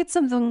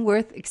something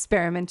worth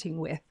experimenting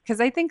with,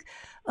 because I think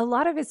a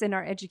lot of us in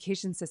our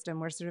education system,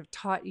 we're sort of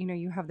taught,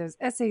 you have those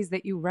essays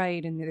that you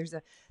write and there's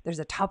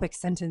a topic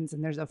sentence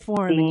and there's a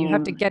form and you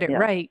have to get it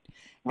right.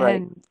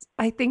 And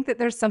I think that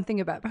there's something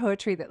about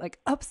poetry that like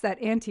ups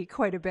that ante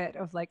quite a bit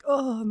of like,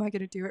 oh, am I going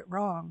to do it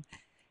wrong?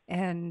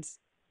 And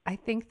I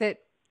think that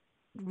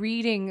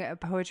reading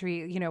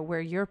poetry,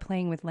 where you're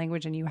playing with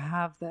language and you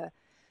have the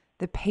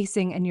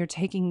pacing and you're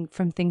taking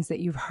from things that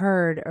you've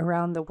heard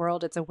around the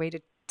world, it's a way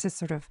to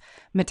sort of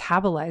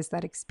metabolize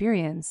that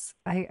experience.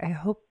 I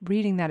hope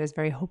reading that is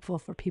very hopeful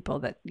for people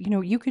that,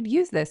 you could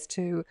use this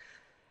to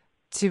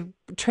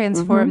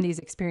transform these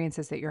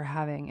experiences that you're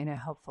having in a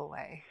helpful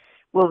way.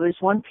 Well, there's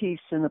one piece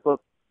in the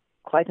book,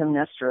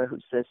 Clytemnestra,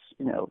 who's this,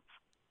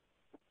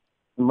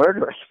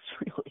 murderess,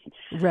 really.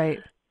 Right.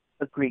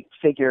 A Greek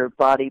figure,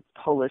 body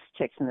polis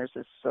ticks, and there's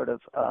this sort of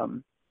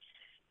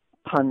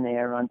pun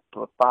there on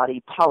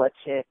body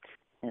politic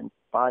and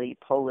body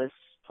polis.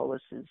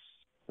 Polis is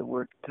the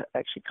word,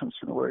 actually comes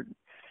from the word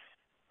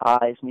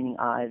eyes, meaning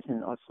eyes,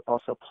 and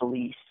also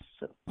police.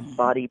 So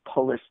body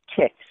polis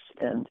ticks,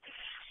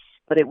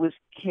 but it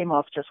came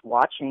off just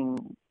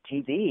watching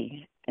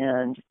TV,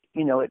 and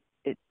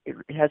it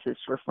has this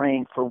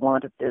refrain, for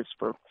want of this,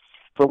 for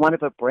want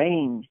of a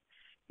brain,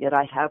 yet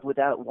I have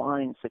without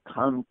wine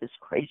succumbed this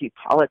crazy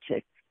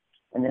politic.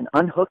 And then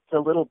unhooked the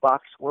little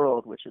box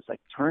world, which is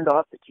like turned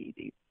off the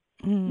TV.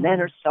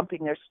 Men are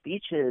stumping their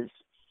speeches.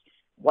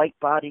 White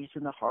bodies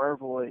in the horror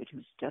void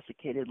whose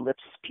desiccated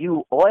lips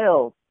spew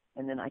oil.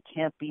 And then I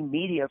can't be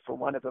media for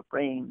want of a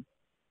brain.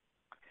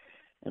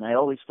 And I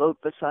always vote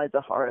beside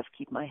the hearth,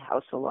 keep my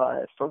house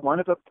alive. For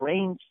want of a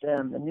brain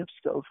stem, the nukes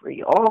go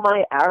free. All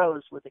my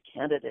arrows with the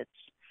candidates.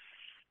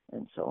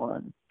 And so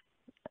on.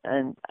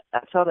 And I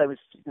thought I was,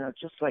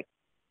 just like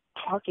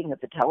talking at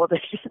the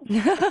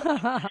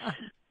television.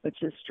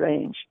 Which is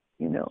strange,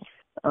 and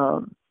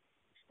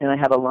I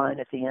have a line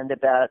at the end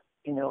about,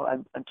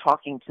 I'm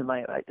talking to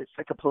it's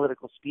like a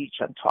political speech.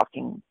 I'm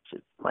talking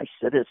to my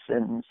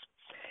citizens.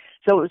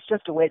 So it was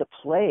just a way to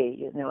play,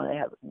 and I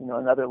have,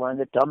 another line,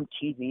 the dumb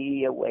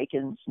TV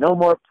awakens, no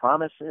more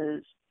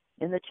promises.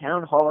 In the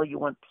town hall, you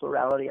want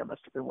plurality. I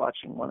must have been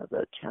watching one of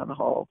the town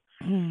hall,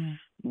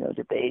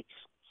 debates.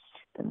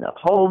 And the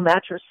whole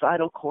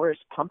matricidal chorus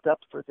pumped up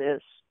for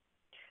this,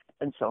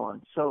 and so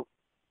on. So,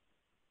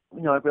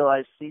 I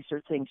realized these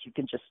are things you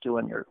can just do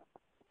in your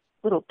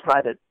little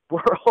private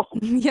world.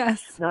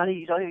 Yes.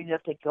 You don't even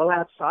have to go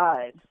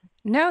outside.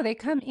 No, they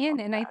come in,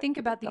 and I think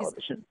about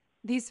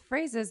these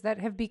phrases that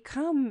have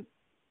become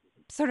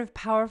sort of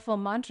powerful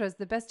mantras.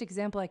 The best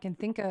example I can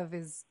think of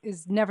is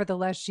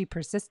nevertheless she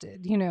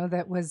persisted,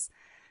 that was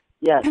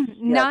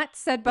not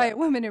said by a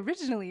woman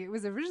originally. It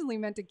was originally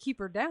meant to keep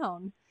her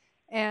down.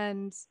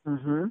 And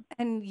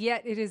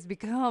yet it has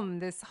become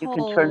this whole...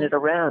 You can turn it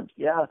around,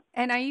 yeah.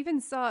 And I even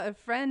saw a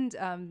friend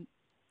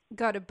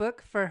got a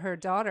book for her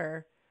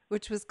daughter,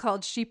 which was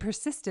called She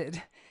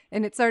Persisted.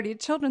 And it's already a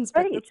children's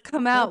book that's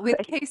come out with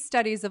case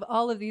studies of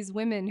all of these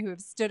women who have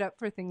stood up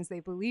for things they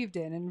believed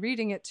in, and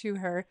reading it to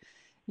her,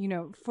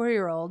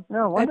 4-year-old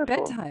at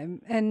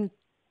bedtime. And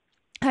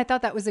I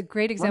thought that was a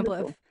great example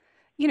of,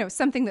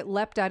 something that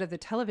leapt out of the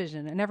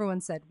television, and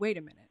everyone said, wait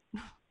a minute.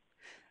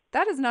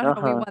 That is not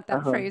how we want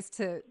that phrase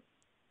to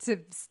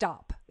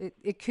stop.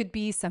 It could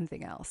be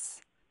something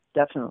else.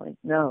 Definitely.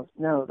 No,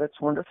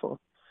 that's wonderful.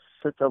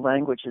 That the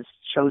language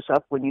shows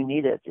up when you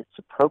need it. It's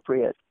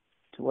appropriate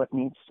to what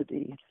needs to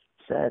be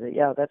said.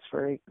 Yeah, that's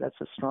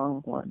a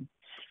strong one.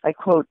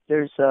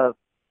 There's a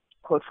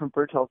quote from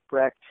Bertolt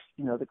Brecht,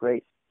 the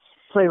great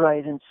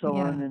playwright and so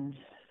on,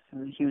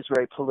 and he was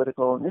very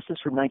political. And this is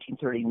from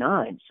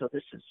 1939, so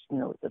this is,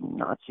 the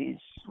Nazis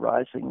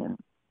rising and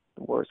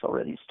the war's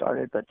already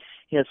started, but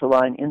he has a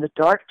line, in the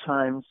dark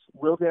times,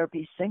 will there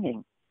be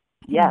singing?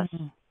 Yes,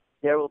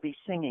 there will be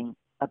singing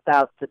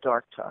about the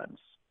dark times.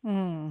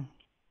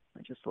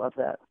 I just love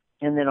that.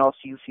 And then also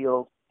you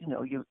feel,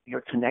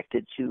 you're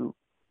connected to,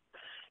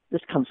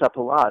 this comes up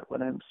a lot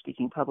when I'm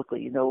speaking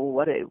publicly.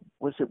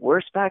 Was it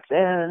worse back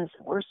then? Is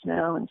it worse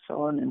now? And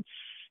so on.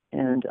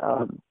 And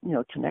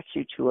connects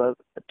you to a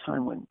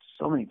time when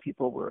so many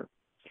people were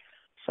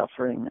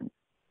suffering, and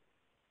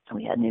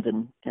we hadn't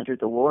even entered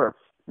the war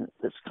in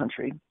this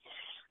country.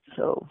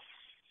 So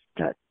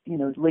that,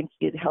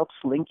 it helps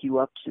link you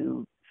up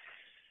to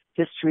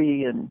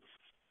history and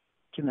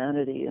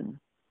humanity and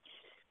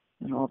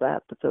all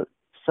that. But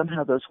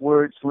somehow those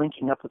words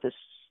linking up with this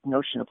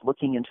notion of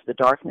looking into the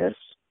darkness,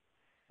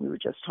 we were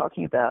just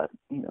talking about,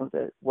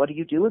 what do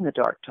you do in the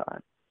dark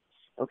time?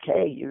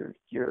 Okay,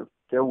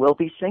 there will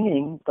be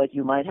singing, but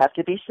you might have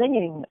to be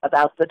singing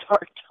about the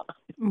dark time.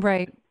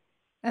 Right.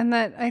 And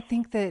that, I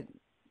think that,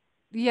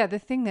 the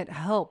thing that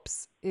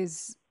helps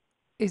is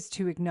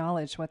to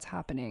acknowledge what's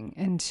happening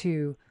and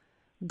to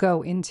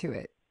go into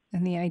it.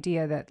 And the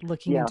idea that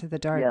looking into the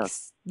dark,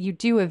 you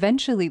do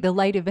eventually, the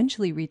light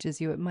eventually reaches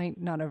you. It might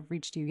not have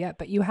reached you yet,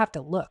 but you have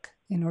to look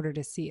in order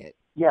to see it.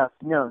 Yeah,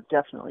 no,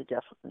 definitely.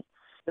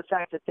 The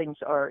fact that things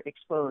are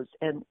exposed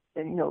and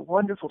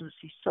wonderful to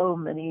see so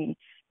many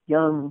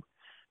young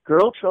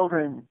girl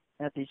children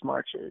at these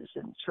marches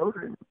and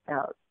children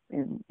out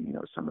in,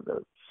 some of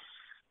the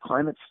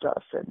climate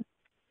stuff, and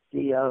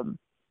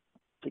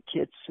the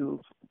kids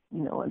who've,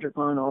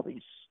 undergone all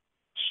these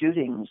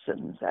shootings,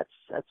 and that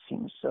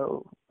seems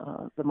so,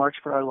 the March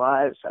for Our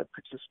Lives, I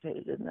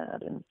participated in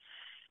that in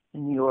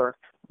New York,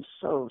 was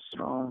so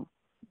strong.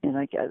 And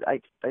I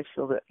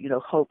feel that,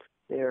 hope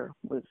there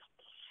with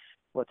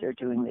what they're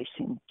doing. They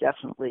seem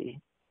definitely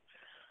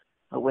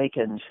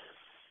awakened.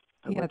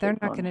 Yeah, they're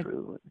not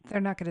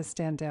going to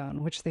stand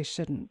down, which they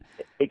shouldn't.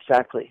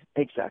 Exactly.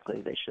 They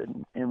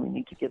shouldn't. And we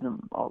need to give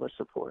them all the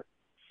support.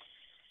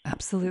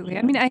 Absolutely.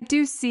 I mean, I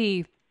do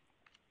see,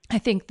 I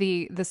think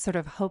the sort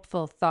of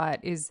hopeful thought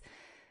is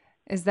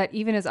that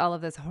even as all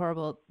of this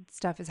horrible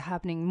stuff is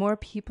happening, more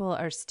people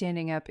are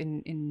standing up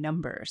in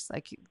numbers.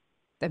 Like,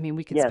 I mean,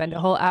 we could spend a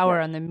whole hour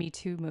on the Me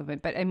Too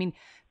movement, but I mean,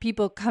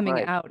 people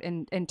coming out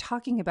and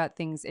talking about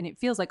things, and it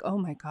feels like, oh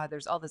my God,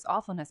 there's all this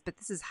awfulness, but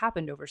this has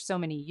happened over so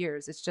many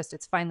years.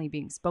 It's finally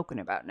being spoken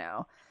about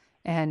now.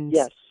 And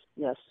yes.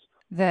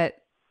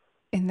 That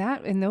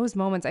in those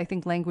moments, I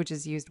think language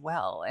is used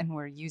well, and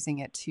we're using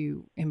it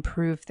to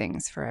improve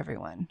things for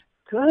everyone.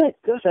 Good.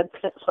 I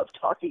love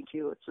talking to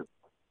you.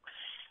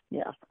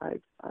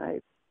 I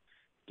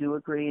do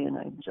agree, and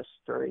I'm just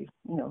very,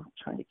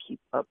 trying to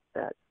keep up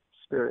that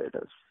spirit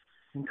of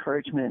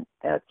encouragement.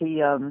 At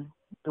the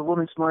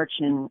Women's March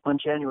on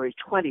January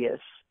 20th,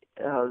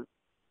 it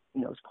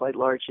was quite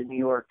large in New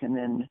York, and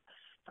then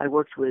I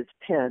worked with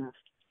Penn,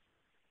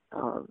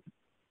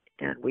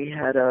 and we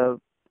had a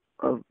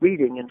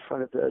reading in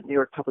front of the New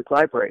York Public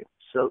Library.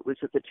 So it was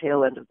at the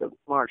tail end of the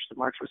march. The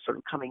march was sort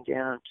of coming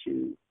down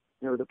to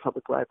the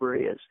public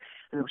library is,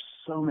 and there were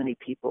so many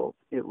people.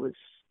 It was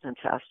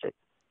fantastic.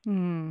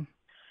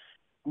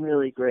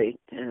 Really great,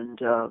 and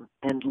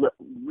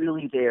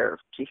really there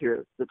to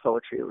hear the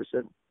poetry. It was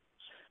an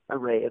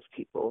array of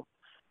people,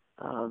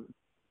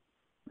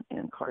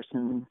 and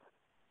Carson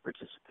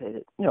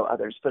participated,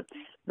 others. But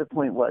the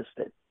point was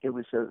that it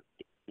was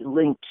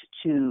linked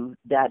to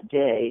that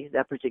day,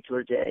 that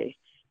particular day,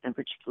 and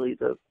particularly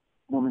the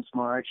Women's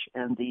March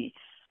and the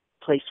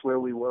place where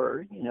we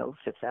were,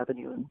 Fifth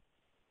Avenue and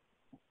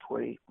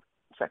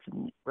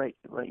 42nd, right,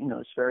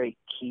 it's very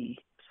key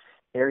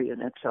area,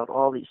 and it felt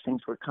all these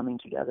things were coming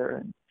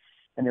together,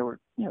 and there were,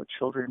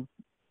 children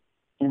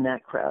in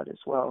that crowd as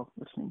well,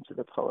 listening to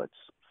the poets.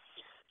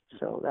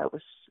 So that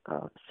was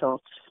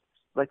felt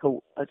like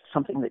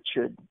something that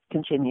should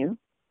continue.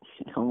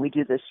 We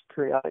do this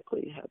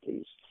periodically, have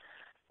these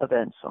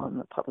events on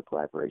the public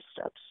library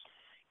steps.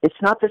 It's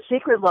not the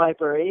secret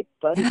library,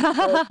 but it's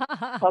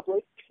the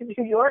public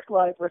New York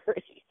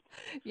library.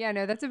 Yeah,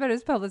 no, that's about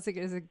as public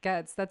as it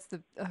gets.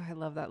 I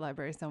love that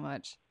library so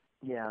much.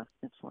 Yeah,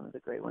 it's one of the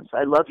great ones.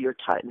 I love your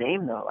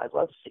name, though. I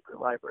love Secret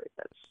Library.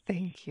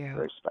 Thank you.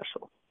 Very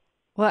special.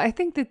 Well, I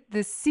think that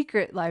the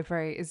secret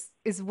library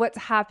is what's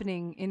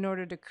happening in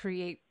order to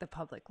create the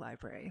public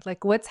library.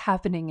 Like what's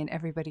happening in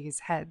everybody's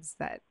heads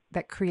that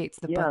creates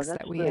the books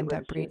that we end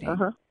up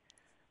reading.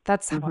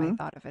 That's how I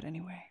thought of it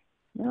anyway.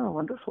 Yeah,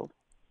 wonderful.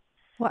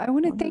 Well, I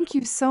want to thank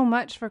you so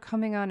much for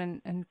coming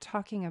on and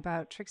talking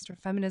about trickster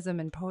feminism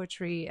and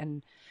poetry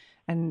and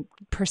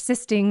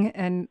persisting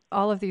and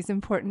all of these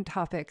important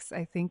topics.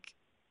 I think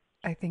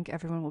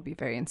everyone will be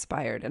very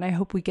inspired, and I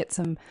hope we get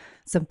some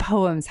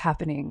poems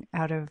happening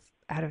out of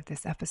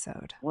this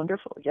episode.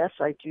 Wonderful. Yes,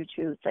 I do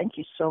too. Thank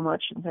you so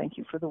much, and thank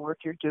you for the work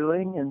you're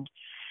doing, and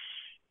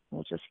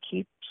we'll just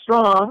keep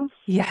strong.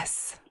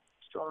 Yes.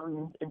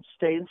 Strong and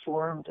stay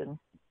informed and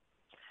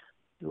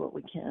do what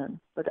we can.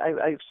 But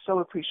I so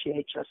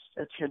appreciate just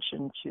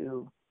attention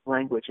to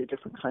language, a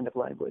different kind of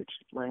language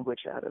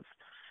out of,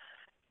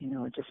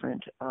 a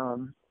different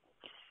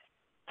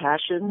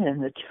passion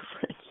and a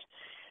different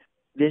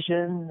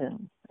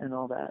vision and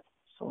all that.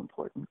 So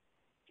important.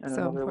 I don't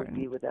know where we'd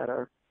be without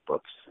our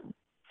books and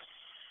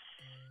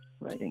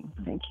writing.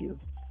 Thank you.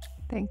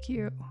 Thank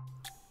you.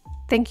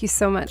 Thank you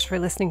so much for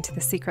listening to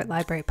the Secret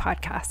Library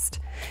podcast.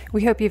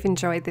 We hope you've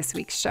enjoyed this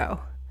week's show.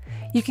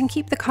 You can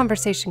keep the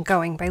conversation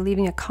going by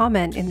leaving a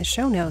comment in the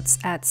show notes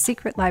at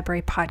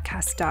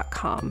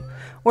secretlibrarypodcast.com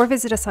or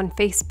visit us on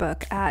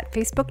Facebook at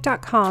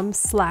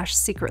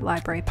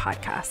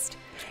facebook.com/secretlibrarypodcast.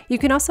 You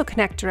can also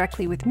connect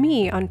directly with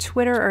me on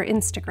Twitter or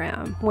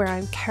Instagram, where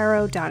I'm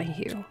Caro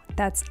Donahue.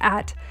 That's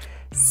at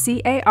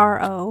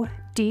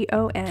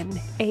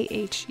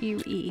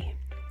CaroDonahue.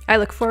 I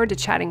look forward to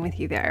chatting with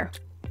you there.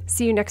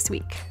 See you next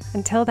week.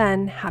 Until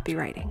then, happy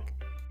writing.